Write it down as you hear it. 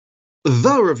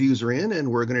The reviews are in, and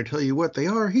we're going to tell you what they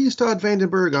are. He's Todd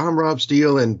Vandenberg. I'm Rob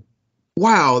Steele, and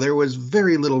wow, there was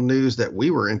very little news that we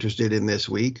were interested in this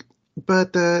week.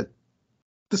 But the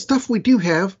stuff we do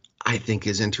have, I think,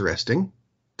 is interesting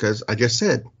because I just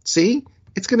said, see,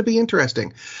 it's going to be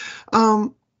interesting.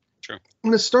 Um, True. I'm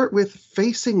going to start with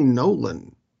Facing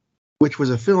Nolan, which was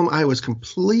a film I was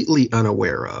completely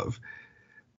unaware of.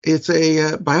 It's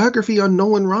a biography on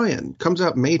Nolan Ryan. Comes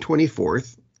out May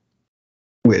 24th,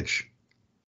 which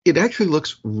it actually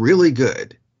looks really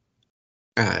good.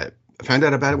 I found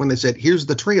out about it when they said, here's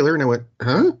the trailer, and I went,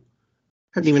 huh?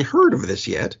 Haven't even heard of this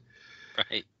yet.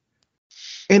 Right.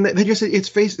 And they just said,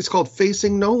 it's called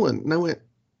Facing Nolan. And I went,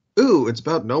 ooh, it's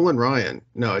about Nolan Ryan.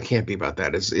 No, it can't be about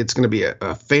that. It's going to be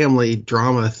a family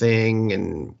drama thing,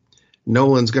 and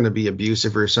Nolan's going to be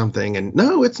abusive or something. And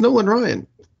no, it's Nolan Ryan.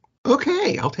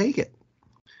 Okay, I'll take it.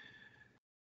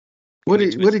 What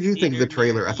did you think of the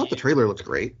trailer? I thought the trailer looked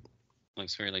great.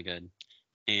 Looks really good.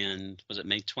 And was it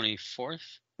May 24th?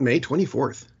 May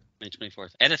 24th. May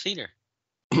 24th. At a theater.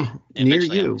 Near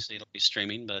you. Obviously, it'll be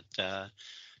streaming, but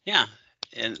yeah.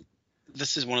 And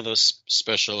this is one of those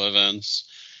special events.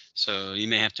 So you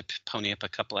may have to pony up a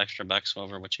couple extra bucks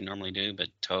over what you normally do, but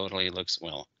totally looks,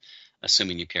 well,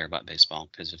 assuming you care about baseball,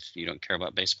 because if you don't care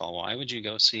about baseball, why would you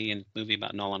go see a movie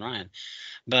about Nolan Ryan?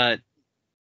 But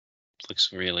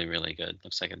looks really, really good.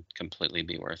 Looks like it'd completely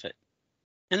be worth it.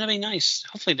 And it'll be nice.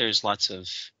 Hopefully there's lots of,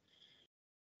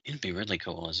 it'd be really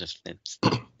cool as if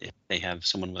they have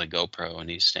someone with a GoPro and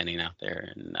he's standing out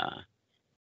there and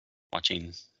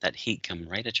watching that heat come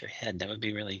right at your head. That would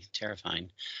be really terrifying.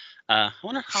 I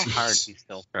wonder how hard he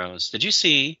still throws. Did you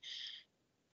see,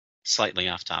 slightly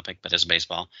off topic, but as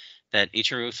baseball, that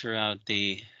Ichiro threw out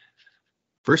the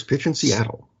first pitch in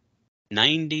Seattle?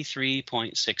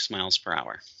 93.6 miles per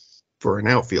hour. For an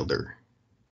outfielder.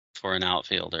 For an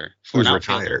outfielder. Who's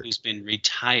retired. Who's been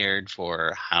retired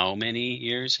for how many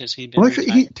years has he been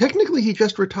retired? Technically, he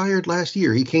just retired last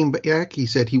year. He came back. He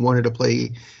said he wanted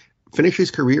to finish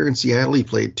his career in Seattle. He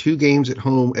played 2 games at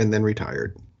home and then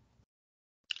retired.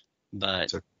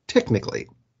 But so technically,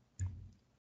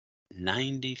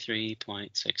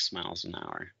 93.6 miles an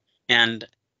hour, and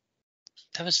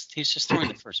he's just throwing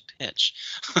the first pitch.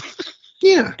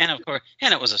 Yeah, and of course,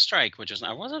 and it was a strike, was it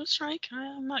a strike?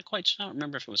 I'm not quite sure. I don't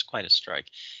remember if it was quite a strike.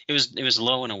 It was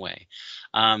low and away.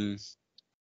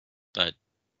 But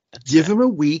give him a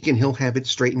week and he'll have it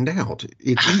straightened out.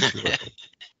 It's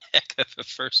heck of a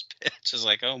first pitch. Is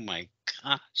like, oh my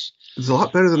gosh, it's a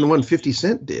lot better than the one 50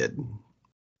 Cent did.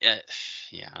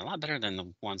 Yeah, a lot better than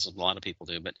the ones a lot of people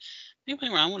do. But anyway,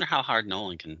 I wonder how hard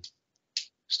Nolan can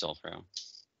still throw.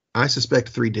 I suspect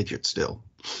 3 digits still.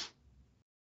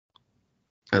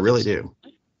 I really do.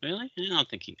 Really? I don't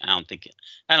think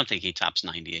he tops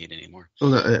 98 anymore. Oh,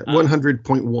 no,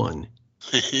 100.1.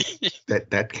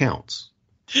 that counts.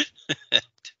 That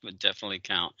would definitely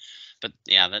count. But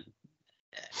yeah,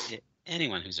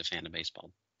 anyone who's a fan of baseball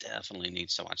definitely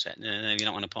needs to watch that. And if you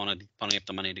don't want to pony up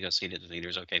the money to go see it at the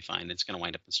theaters, okay, fine. It's going to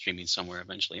wind up streaming somewhere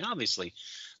eventually, obviously.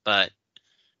 But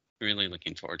really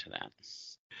looking forward to that.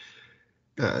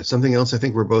 Something else I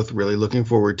think we're both really looking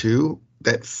forward to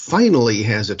that finally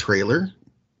has a trailer.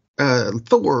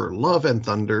 Thor: Love and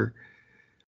Thunder,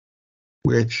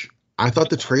 which I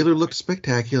thought the trailer looked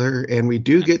spectacular, and we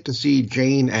do get to see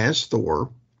Jane as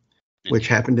Thor, which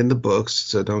happened in the books,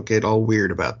 so don't get all weird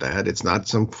about that. It's not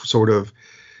some sort of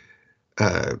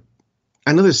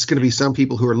I know there's going to be some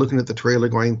people who are looking at the trailer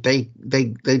going, they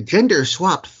gender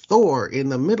swapped Thor in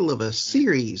the middle of a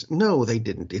series. No, they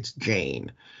didn't. It's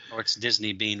Jane. Or it's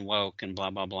Disney being woke and blah,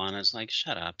 blah, blah. And it's like,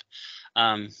 shut up.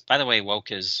 By the way,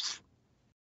 woke is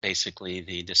basically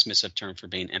the dismissive term for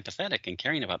being empathetic and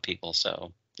caring about people.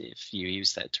 So if you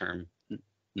use that term,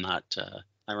 not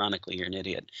ironically, you're an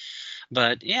idiot.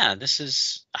 But yeah, this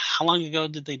is, how long ago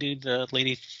did they do the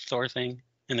Lady Thor thing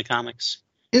in the comics?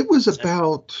 It wasn't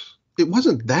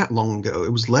that long ago.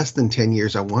 It was less than 10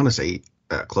 years. I want to say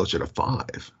closer to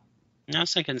 5. I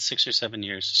was thinking 6 or 7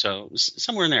 years, so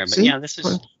somewhere in there. But yeah, this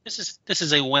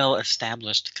is a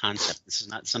well-established concept. This is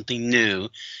not something new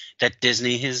that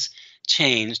Disney has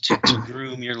changed to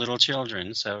groom your little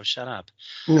children. So shut up.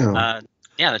 No.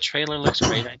 Yeah, the trailer looks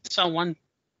great. I saw one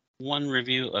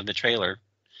review of the trailer,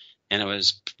 and it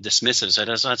was dismissive.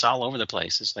 So it's all over the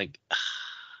place. It's like,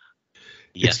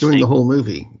 it's doing the whole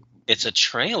movie. It's a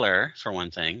trailer for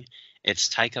one thing. It's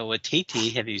Taika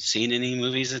Waititi. Have you seen any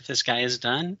movies that this guy has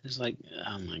done? It's like,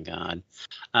 oh my God.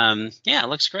 Yeah, it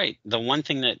looks great. The one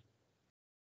thing that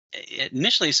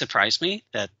initially surprised me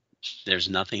that there's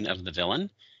nothing of the villain.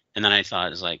 And then I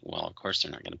thought, it's like, well, of course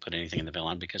they're not going to put anything in the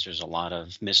villain because there's a lot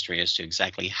of mystery as to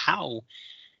exactly how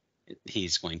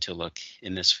he's going to look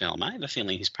in this film. I have a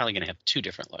feeling he's probably going to have two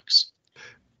different looks.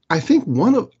 I think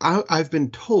I've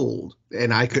been told,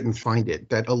 and I couldn't find it,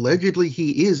 that allegedly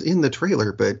he is in the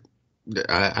trailer, but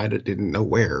I didn't know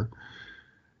where.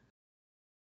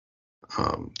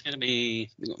 It'll be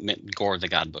Gore the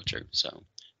God Butcher. So,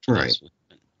 right.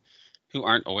 who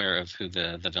aren't aware of who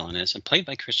the villain is, and played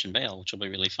by Christian Bale, which will be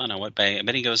really fun. I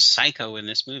bet he goes psycho in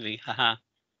this movie. Haha.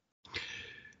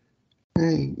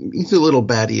 He's a little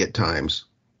batty at times,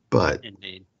 but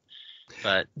indeed.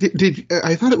 But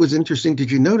I thought it was interesting.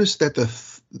 Did you notice that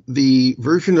the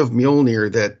version of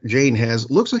Mjolnir that Jane has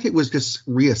looks like it was just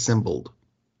reassembled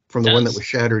from the one that was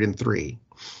shattered in 3?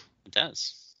 It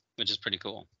does, which is pretty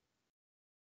cool.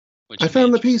 I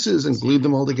found the pieces and glued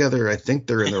them all together. I think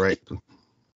they're in the right.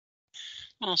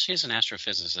 Well, she's an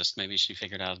astrophysicist. Maybe she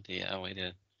figured out the way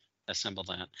to assemble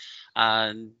that.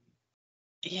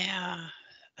 Yeah,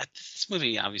 this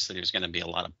movie, obviously, there's going to be a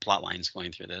lot of plot lines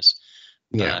going through this.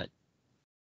 Yeah. But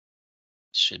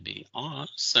should be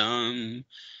awesome.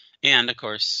 And, of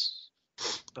course,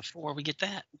 before we get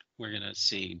that, we're going to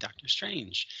see Doctor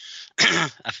Strange.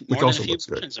 More than a few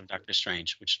versions of Doctor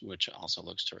Strange, which also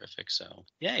looks terrific. So,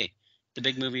 yay. The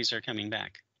big movies are coming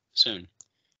back soon.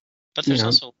 But there's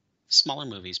also smaller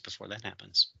movies before that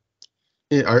happens.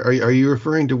 Are you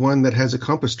referring to one that has a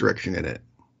compass direction in it?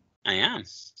 I am.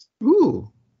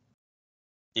 Ooh.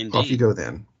 Indeed. Off you go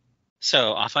then.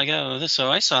 So off I go.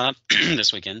 So I saw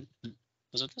this weekend.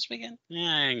 Was it this weekend?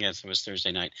 Yeah, I guess it was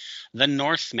Thursday night. The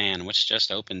Northman, which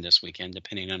just opened this weekend,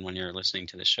 depending on when you're listening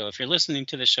to the show. If you're listening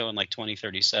to the show in like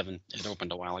 2037, it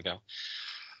opened a while ago.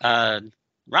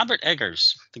 Robert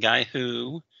Eggers, the guy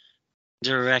who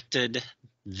directed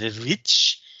The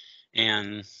Witch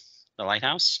and The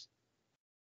Lighthouse.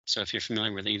 So if you're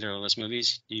familiar with either of those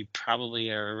movies, you probably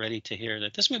are ready to hear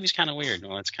that this movie's kind of weird.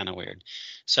 Well, it's kind of weird.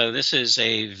 So this is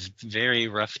a very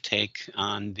rough take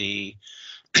on the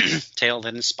tale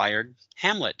that inspired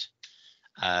Hamlet.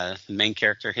 The main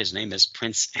character, his name is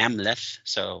Prince Amleth.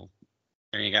 So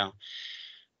there you go.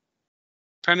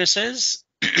 Premise is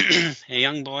a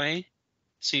young boy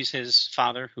sees his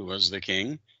father, who was the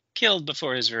king, killed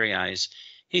before his very eyes.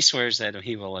 He swears that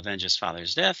he will avenge his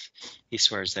father's death. He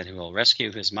swears that he will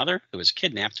rescue his mother, who was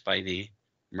kidnapped by the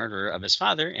murderer of his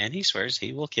father, and he swears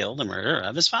he will kill the murderer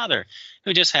of his father,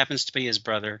 who just happens to be his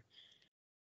brother.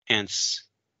 Hence,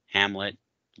 Hamlet,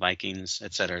 Vikings,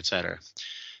 etc., etc.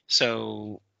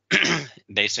 So,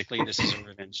 basically, this is a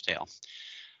revenge tale.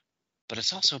 But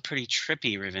it's also a pretty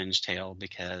trippy revenge tale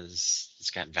because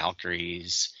it's got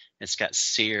Valkyries, it's got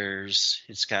seers,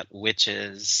 it's got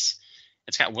witches.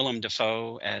 It's got Willem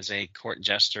Dafoe as a court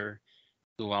jester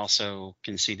who also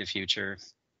can see the future.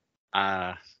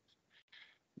 The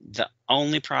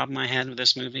only problem I had with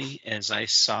this movie is I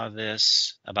saw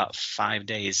this about 5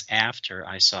 days after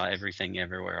I saw Everything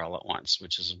Everywhere All at Once,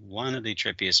 which is one of the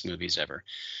trippiest movies ever.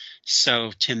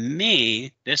 So to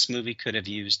me, this movie could have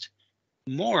used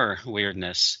more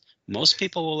weirdness. Most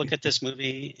people will look at this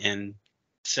movie and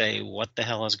say, what the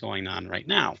hell is going on right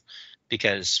now?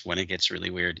 Because when it gets really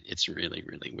weird, it's really,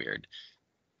 really weird.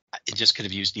 It just could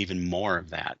have used even more of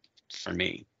that for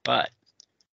me. But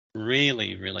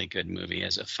really, really good movie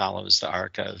as it follows the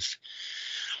arc of,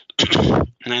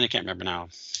 and I can't remember now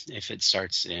if it's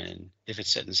set in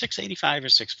 685 or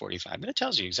 645, but it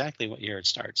tells you exactly what year it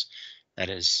starts. That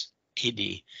is AD.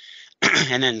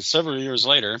 And then several years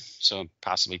later, so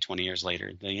possibly 20 years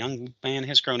later, the young man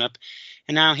has grown up,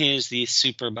 and now he is the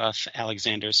super buff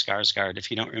Alexander Skarsgård.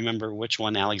 If you don't remember which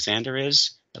one Alexander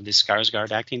is of the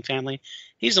Skarsgård acting family,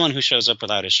 he's the one who shows up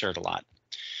without his shirt a lot,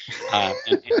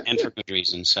 and for good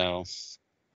reason. So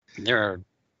there are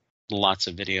lots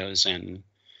of videos and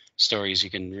stories you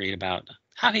can read about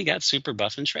how he got super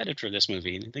buff and shredded for this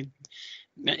movie.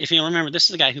 If you remember, this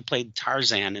is the guy who played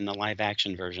Tarzan in the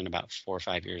live-action version about 4 or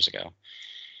 5 years ago.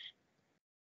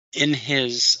 In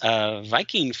his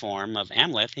Viking form of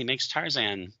Amleth, he makes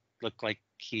Tarzan look like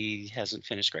he hasn't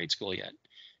finished grade school yet.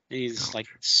 He's like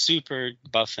super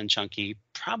buff and chunky.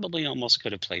 Probably almost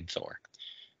could have played Thor.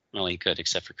 Well, he could,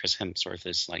 except for Chris Hemsworth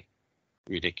is like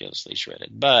ridiculously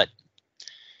shredded. But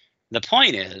the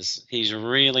point is, he's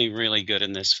really, really good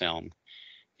in this film.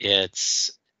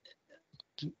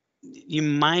 You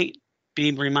might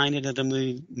be reminded of the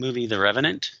movie The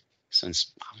Revenant,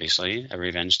 since obviously a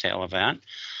revenge tale of that.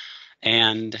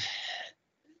 And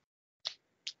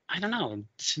I don't know,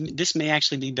 this may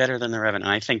actually be better than The Revenant.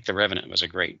 I think The Revenant was a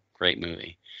great, great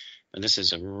movie. But this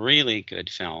is a really good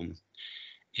film.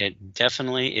 It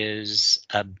definitely is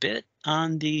a bit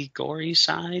on the gory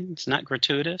side. It's not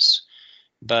gratuitous,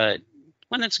 but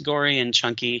when it's gory and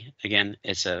chunky, again,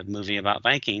 it's a movie about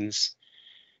Vikings.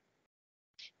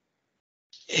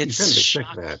 You kind of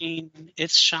expect that.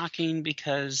 It's shocking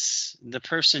because the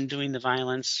person doing the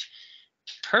violence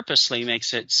purposely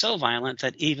makes it so violent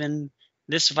that even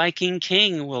this Viking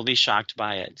king will be shocked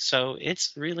by it. So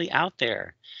it's really out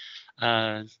there.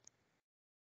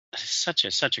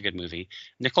 Such a good movie.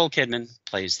 Nicole Kidman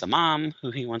plays the mom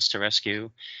who he wants to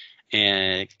rescue,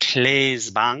 and Claes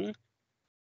Bang,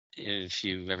 if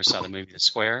you ever saw the movie The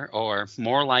Square, or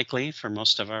more likely for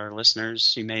most of our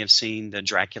listeners, you may have seen the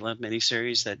Dracula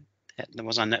miniseries that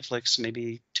was on Netflix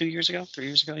maybe 3 years ago.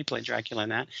 He played Dracula in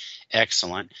that.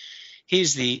 Excellent.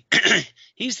 He's the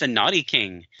he's the naughty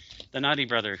king, the naughty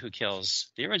brother who kills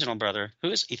the original brother,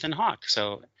 who is Ethan Hawke.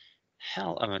 So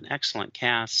hell of an excellent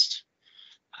cast.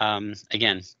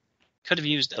 Again, could have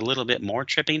used a little bit more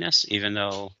trippiness, even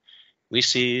though we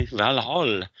see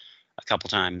Valhalla a couple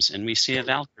times, and we see a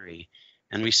Valkyrie,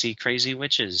 and we see crazy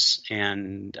witches,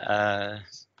 and the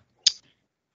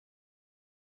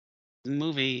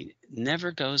movie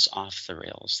never goes off the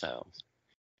rails, though.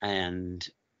 And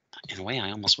in a way,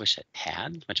 I almost wish it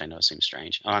had, which I know seems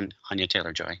strange. Anya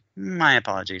Taylor-Joy, my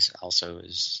apologies, also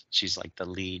she's like the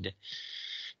lead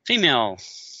female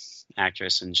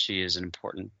actress, and she is an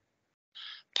important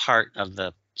part of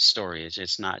the story.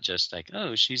 It's not just like,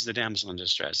 oh, she's the damsel in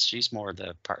distress. She's more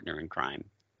the partner in crime,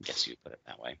 I guess you put it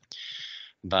that way.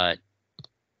 But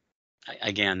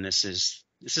again, this is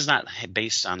not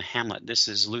based on Hamlet. This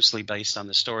is loosely based on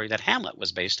the story that Hamlet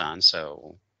was based on.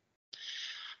 So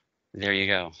there you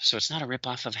go. So it's not a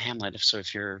ripoff of Hamlet. So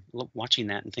if you're watching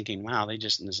that and thinking, wow, and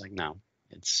it's like, no,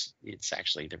 it's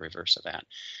actually the reverse of that.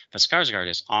 But Skarsgård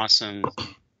is awesome.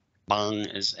 Bang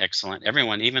is excellent.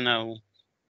 Everyone, even though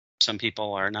some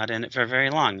people are not in it for very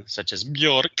long, such as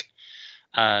Bjork,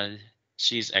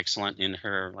 she's excellent in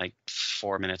her like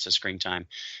 4 minutes of screen time.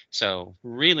 So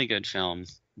really good film,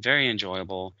 very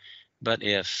enjoyable. But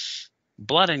if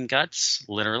blood and guts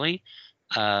literally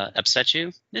upset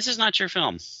you, this is not your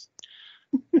film.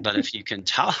 But if you can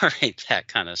tolerate that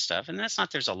kind of stuff, and that's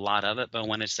not there's a lot of it, but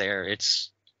when it's there,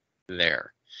 it's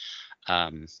there.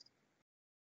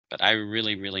 But I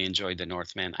really, really enjoyed The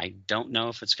Northman. I don't know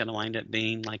if it's going to wind up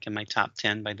being like in my top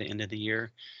 10 by the end of the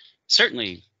year.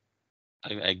 Certainly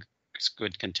a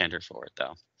good contender for it,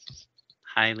 though.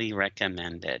 Highly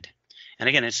recommended. And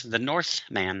again, it's The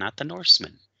Northman, not The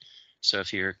Norseman. So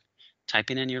if you're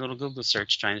typing in your little Google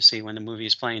search trying to see when the movie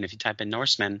is playing, if you type in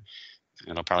Norseman,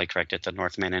 it'll probably correct it to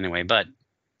Northman anyway. But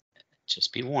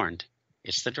just be warned.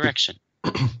 It's the direction.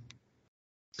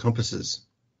 Compasses.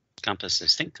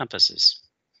 Think compasses.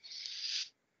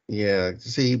 Yeah,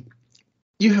 see,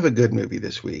 you have a good movie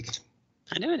this week.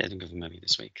 I knew I had a good movie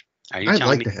this week. I'd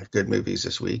like to have good movies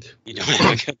this week. You don't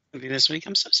have a good movie this week?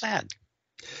 I'm so sad.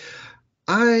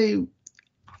 As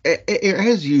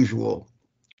usual,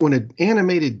 when an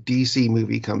animated DC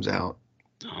movie comes out,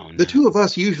 the two of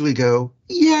us usually go,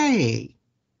 yay!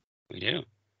 We do.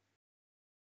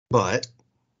 But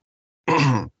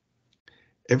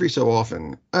every so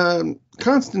often,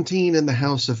 Constantine and the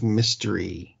House of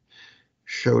Mystery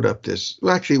showed up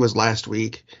actually it was last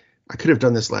week. I could have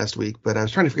done this last week, but I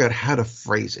was trying to figure out how to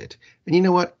phrase it. And you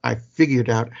know what? I figured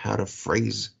out how to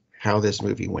phrase how this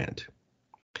movie went.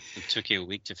 It took you a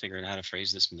week to figure out how to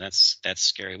phrase this. That's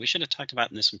scary. We should have talked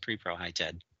about this in pre-pro. Hi,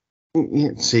 Ted.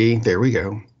 See, there we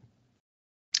go.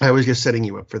 I was just setting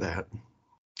you up for that.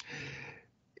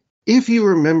 If you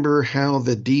remember how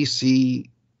the DC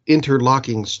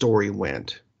interlocking story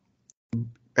went,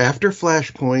 after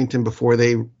Flashpoint and before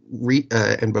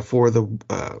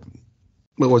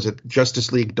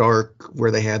Justice League Dark,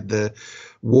 where they had the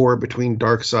war between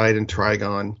Darkseid and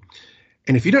Trigon.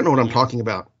 And if you don't know what I'm talking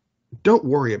about, don't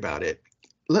worry about it.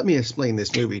 Let me explain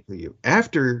this movie to you.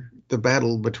 After the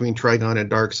battle between Trigon and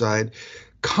Darkseid,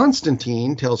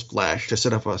 Constantine tells Flash to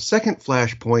set up a second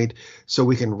Flashpoint so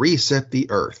we can reset the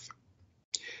Earth.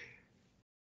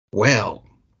 Well,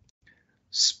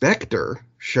 Spectre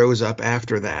shows up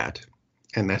after that,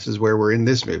 and this is where we're in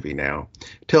this movie now,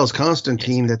 tells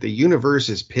Constantine that the universe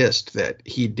is pissed that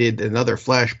he did another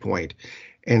Flashpoint,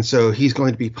 and so he's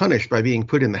going to be punished by being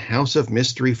put in the House of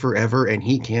Mystery forever, and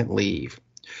he can't leave.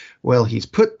 Well, he's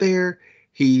put there,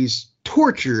 he's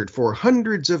tortured for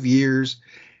hundreds of years,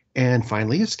 and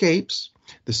finally escapes.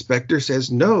 The Spectre says,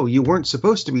 no, you weren't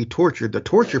supposed to be tortured. The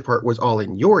torture part was all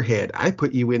in your head. I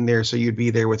put you in there so you'd be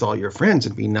there with all your friends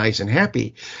and be nice and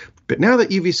happy. But now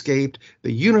that you've escaped,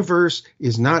 the universe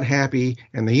is not happy,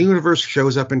 and the universe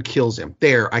shows up and kills him.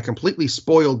 There, I completely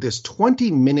spoiled this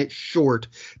 20-minute short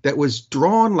that was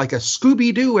drawn like a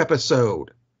Scooby-Doo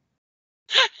episode.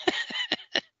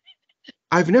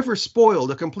 I've never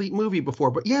spoiled a complete movie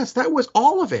before, but yes, that was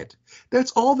all of it.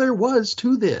 That's all there was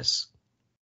to this.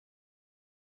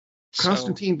 So,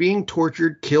 Constantine being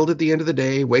tortured, killed at the end of the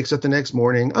day, wakes up the next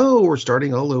morning. Oh, we're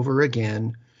starting all over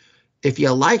again. If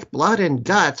you like blood and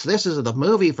guts, this is the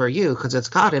movie for you because it's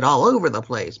got it all over the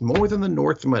place, more than The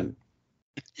Northman.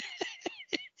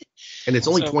 And it's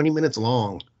only 20 minutes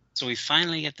long. So we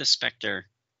finally get the Spectre.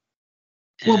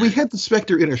 Well, we had the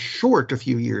Spectre in a short a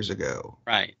few years ago.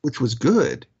 Right. Which was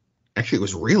good. Actually, it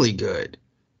was really good.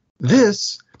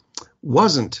 This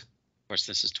wasn't. Of course,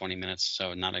 this is 20 minutes,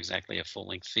 so not exactly a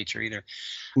full-length feature either.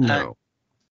 No.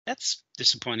 That's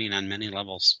disappointing on many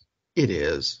levels. It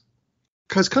is.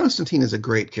 Because Constantine is a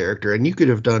great character, and you could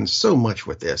have done so much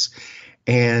with this.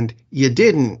 And you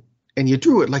didn't, and you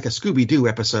drew it like a Scooby-Doo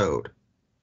episode.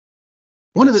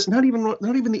 One of the, not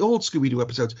even the old Scooby-Doo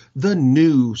episodes, the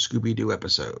new Scooby-Doo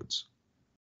episodes.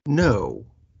 No.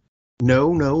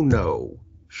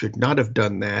 Should not have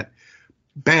done that.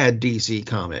 Bad DC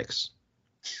Comics.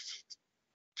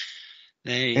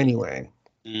 Anyway.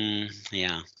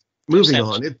 Yeah. Moving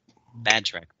on. Bad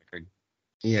track record.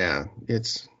 Yeah,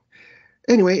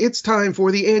 Anyway, it's time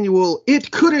for the annual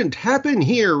It Couldn't Happen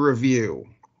Here review.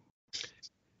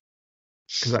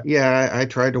 I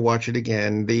tried to watch it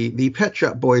again. The Pet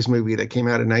Shop Boys movie that came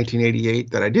out in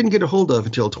 1988 that I didn't get a hold of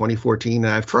until 2014.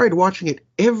 And I've tried watching it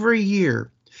every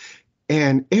year.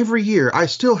 And every year, I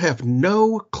still have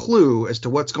no clue as to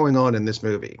what's going on in this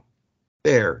movie.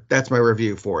 That's my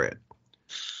review for it.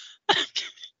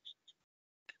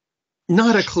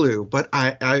 Not a clue, but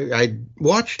I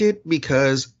watched it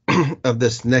because of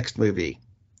this next movie.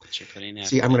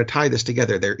 See, I'm going to tie this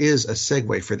together. There is a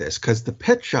segue for this because the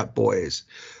Pet Shop Boys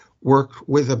work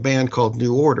with a band called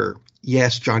New Order.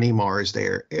 Yes, Johnny Marr is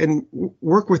there. And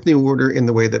work with New Order in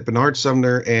the way that Bernard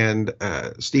Sumner and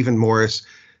Stephen Morris,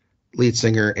 lead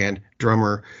singer and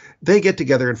drummer, they get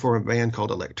together and form a band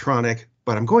called Electronic.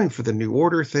 But I'm going for the New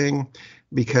Order thing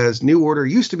because New Order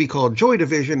used to be called Joy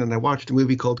Division, and I watched a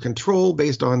movie called Control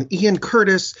based on Ian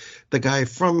Curtis, the guy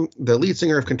from the lead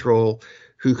singer of Control,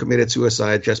 who committed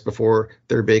suicide just before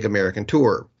their big American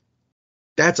tour.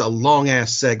 That's a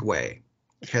long-ass segue.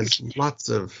 It has lots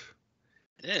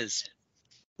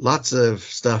of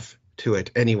stuff to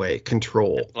it. Anyway,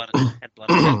 Control. Blood and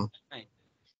guts. Right.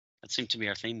 That seemed to be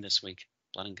our theme this week.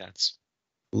 Blood and guts.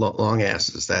 Long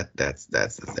asses. That's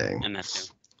the thing. And that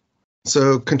too.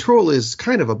 So Control is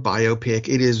kind of a biopic.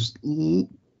 It is,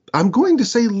 I'm going to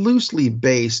say, loosely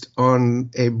based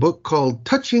on a book called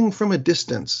Touching from a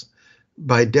Distance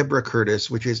by Deborah Curtis,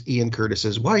 which is Ian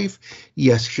Curtis's wife.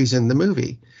 Yes, she's in the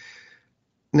movie.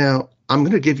 Now, I'm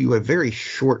going to give you a very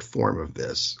short form of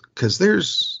this because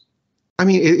it's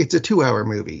a 2-hour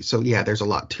movie. So, yeah, there's a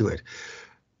lot to it.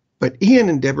 But Ian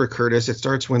and Deborah Curtis, it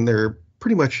starts when they're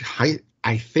pretty much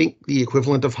I think the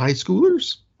equivalent of high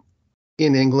schoolers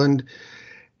in England.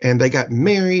 And they got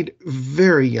married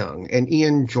very young. And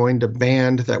Ian joined a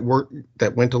band that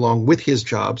went along with his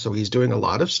job. So he's doing a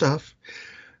lot of stuff.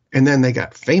 And then they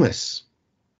got famous,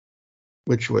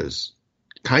 which was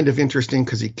kind of interesting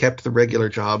because he kept the regular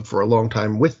job for a long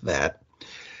time with that.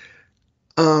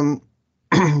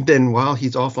 Then while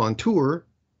he's off on tour,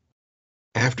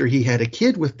 after he had a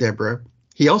kid with Deborah,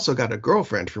 he also got a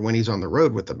girlfriend for when he's on the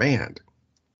road with the band.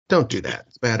 Don't do that.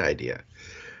 It's a bad idea.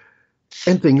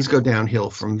 And things go downhill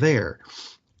from there.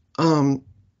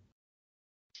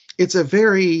 It's a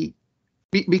very...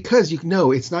 Because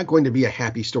it's not going to be a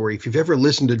happy story. If you've ever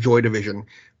listened to Joy Division,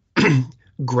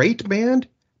 great band,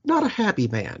 not a happy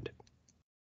band.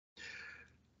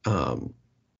 In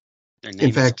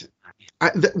fact,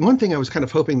 one thing I was kind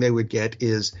of hoping they would get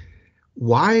is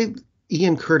why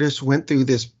Ian Curtis went through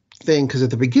this thing. Because at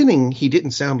the beginning, he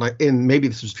didn't sound like, and maybe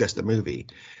this was just the movie,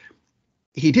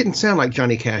 he didn't sound like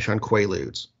Johnny Cash on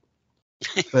Quaaludes.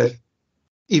 But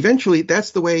eventually,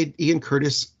 that's the way Ian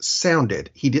Curtis sounded.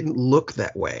 He didn't look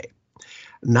that way.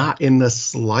 Not in the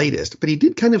slightest. But he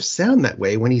did kind of sound that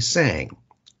way when he sang.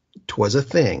 'Twas a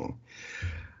thing.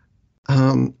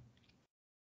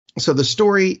 So the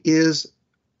story is...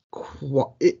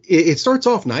 It starts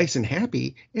off nice and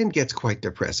happy and gets quite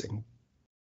depressing.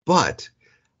 But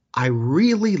I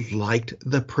really liked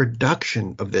the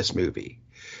production of this movie.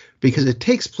 Because it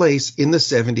takes place in the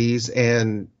 70s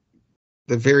and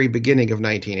the very beginning of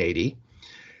 1980.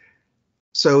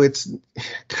 So it's,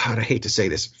 God, I hate to say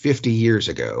this, 50 years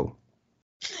ago.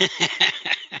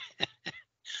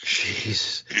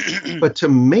 Jeez. But to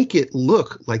make it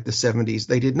look like the 70s,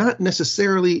 they did not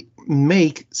necessarily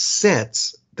make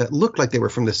sets that looked like they were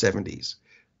from the 70s.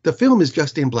 The film is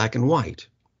just in black and white.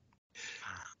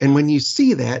 And when you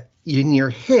see that, in your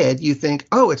head, you think,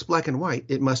 oh, it's black and white.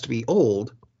 It must be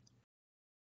old.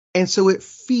 And so it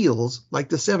feels like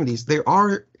the 70s. There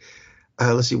are,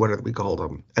 let's see, what do we call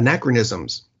them?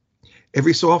 Anachronisms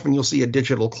Every so often you'll see a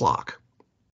digital clock.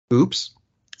 Oops,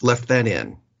 left that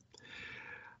in.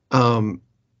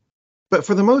 But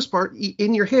for the most part,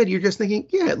 in your head, you're just thinking,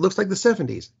 yeah, it looks like the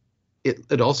 70s.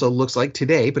 It also looks like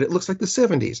today, but it looks like the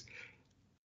 70s.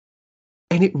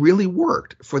 And it really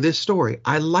worked for this story.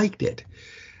 I liked it.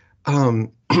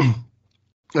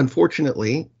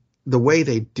 Unfortunately, the way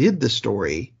they did the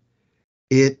story,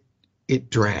 it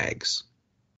drags.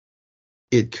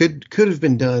 It could have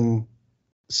been done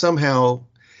somehow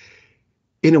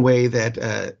in a way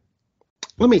that,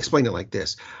 let me explain it like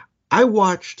this. I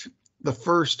watched the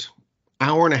first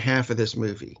hour and a half of this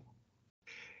movie,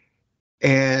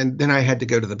 and then I had to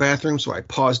go to the bathroom, so I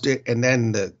paused it, and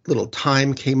then the little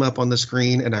time came up on the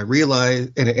screen, and I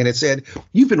realized, and it said,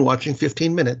 you've been watching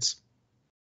 15 minutes.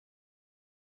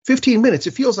 15 minutes,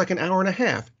 it feels like an hour and a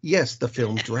half. Yes, the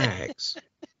film drags.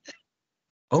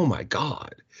 Oh my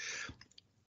God.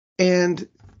 And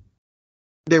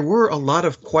there were a lot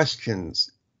of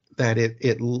questions that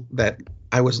that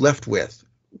I was left with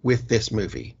this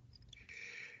movie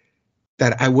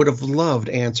that I would have loved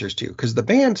answers to, because the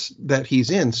band that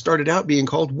he's in started out being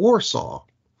called Warsaw.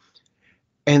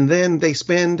 And then they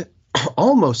spend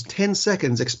almost 10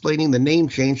 seconds explaining the name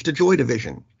change to Joy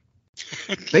Division.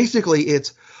 Basically,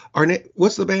 it's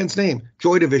what's the band's name?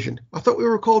 Joy Division. I thought we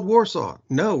were called Warsaw.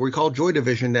 No, we're called Joy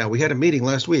Division now. We had a meeting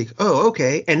last week. Oh,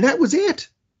 okay. And that was it.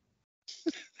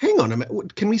 Hang on a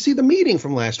minute. Can we see the meeting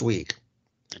from last week?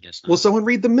 I guess not. Will someone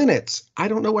read the minutes? I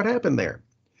don't know what happened there.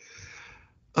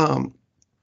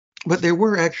 But there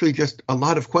were actually just a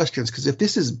lot of questions, because if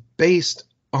this is based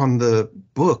on the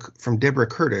book from Deborah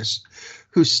Curtis,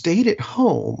 who stayed at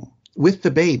home with the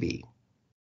baby,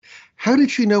 how did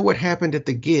she know what happened at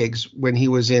the gigs when he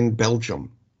was in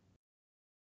Belgium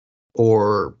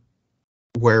or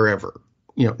wherever?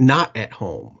 Not at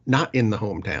home, not in the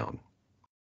hometown.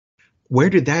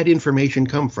 Where did that information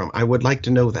come from? I would like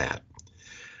to know that.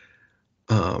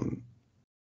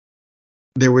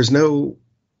 There was no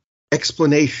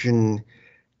explanation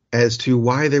as to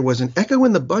why there was an Echo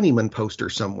and the Bunnymen poster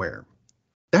somewhere.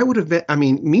 That would have been,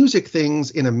 music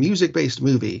things in a music-based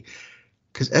movie,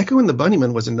 because Echo and the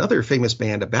Bunnymen was another famous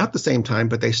band about the same time,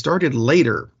 but they started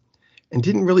later and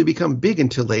didn't really become big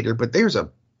until later. But there's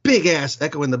a big-ass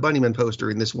Echo and the Bunnymen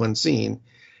poster in this one scene.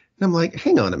 And I'm like,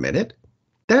 hang on a minute.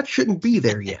 That shouldn't be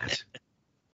there yet.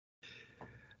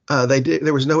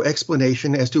 There was no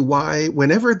explanation as to why,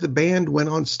 whenever the band went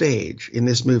on stage in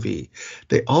this movie,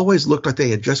 they always looked like they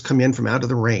had just come in from out of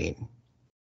the rain.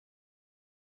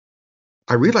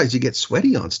 I realize you get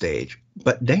sweaty on stage,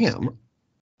 but damn,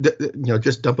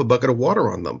 just dump a bucket of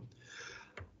water on them.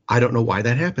 I don't know why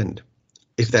that happened.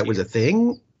 If that was a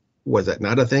thing, was that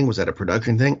not a thing? Was that a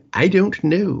production thing? I don't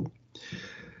know.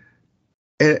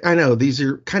 And I know these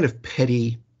are kind of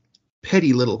petty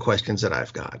little questions that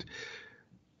I've got.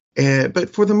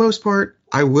 But for the most part,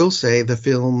 I will say the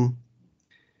film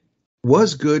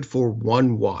was good for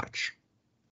one watch.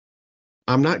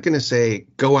 I'm not going to say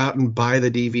go out and buy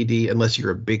the DVD unless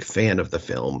you're a big fan of the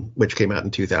film, which came out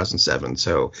in 2007.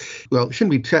 So, it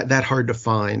shouldn't be that hard to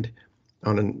find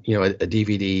on a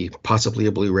DVD, possibly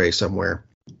a Blu-ray somewhere.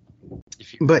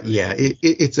 But yeah,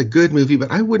 it's a good movie,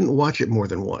 but I wouldn't watch it more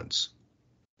than once,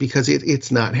 because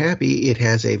it's not happy. It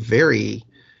has a very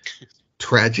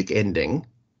tragic ending.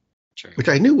 True. Which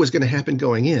I knew was going to happen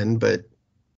going in, but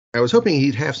I was hoping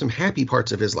he'd have some happy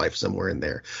parts of his life somewhere in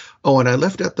there. Oh, and I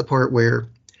left out the part where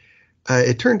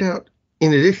it turned out,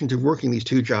 in addition to working these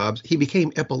two jobs, he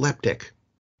became epileptic,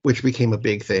 which became a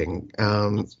big thing.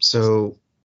 So,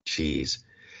 geez.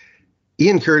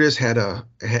 Ian Curtis had a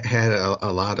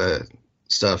lot of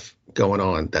stuff going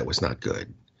on that was not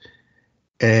good.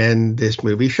 And this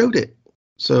movie showed it.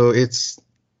 So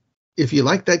if you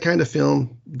like that kind of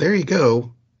film, there you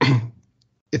go.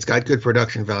 It's got good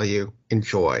production value.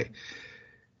 Enjoy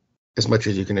as much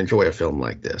as you can enjoy a film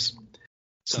like this.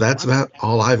 So that's about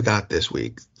all I've got this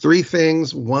week. 3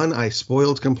 things. 1, I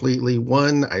spoiled completely.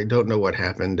 1, I don't know what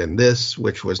happened. And this,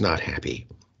 which was not happy.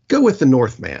 Go with The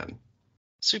Northman.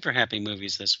 Super happy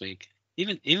movies this week.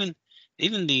 Even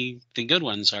the good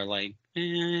ones are like,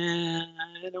 I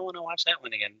don't want to watch that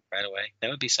one again right away.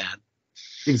 That would be sad.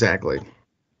 Exactly.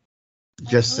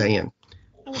 Just saying.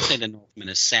 I would say The Northman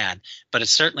is sad, but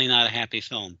it's certainly not a happy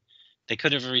film. They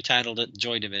could have retitled it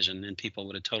Joy Division, and people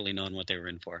would have totally known what they were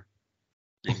in for.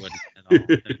 They wouldn't at all.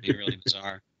 It would be really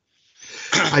bizarre.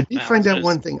 I did find out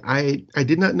one thing. I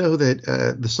did not know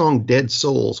that the song Dead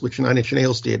Souls, which Nine Inch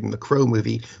Nails did in the Crow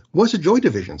movie, was a Joy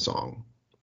Division song.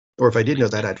 Or if I did know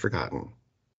that, I'd forgotten.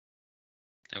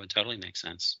 That would totally make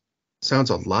sense.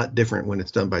 Sounds a lot different when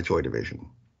it's done by Joy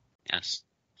Division. Yes.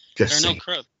 Just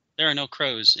there There are no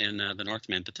crows in the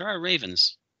Northman, but there are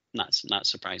ravens. Not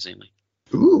surprisingly.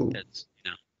 Ooh. It's,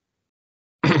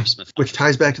 Smith. Which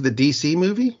ties back to the DC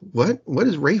movie. What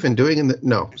is Raven doing in the?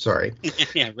 No, sorry.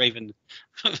 Yeah, Raven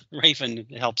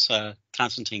helps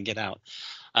Constantine get out,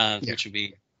 which would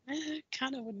be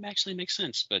kind of would actually make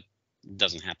sense, but it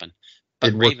doesn't happen. But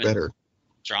It'd work better.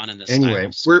 Drawn in this. Anyway,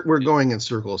 we're going in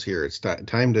circles here. It's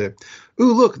time to.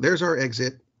 Ooh, look, there's our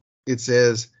exit. It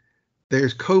says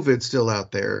there's COVID still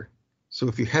out there, so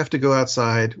if you have to go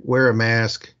outside, wear a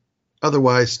mask.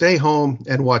 Otherwise, stay home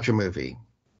and watch a movie.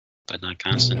 But not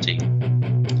Constantine.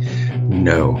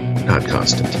 No, not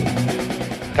Constantine.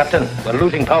 Captain, we're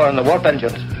losing power in the warp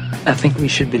engines. I think we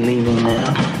should be leaving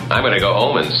now. I'm going to go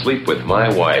home and sleep with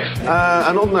my wife.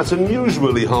 And on that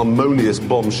unusually harmonious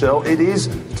bombshell, it is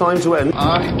time to end.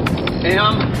 I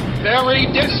am very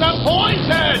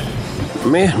disappointed!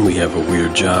 Man, we have a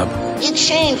weird job. It's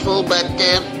shameful, but,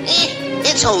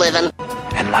 it's a living.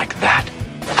 And like that,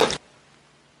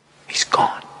 he's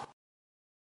gone.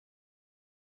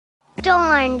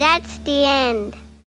 Darn, that's the end.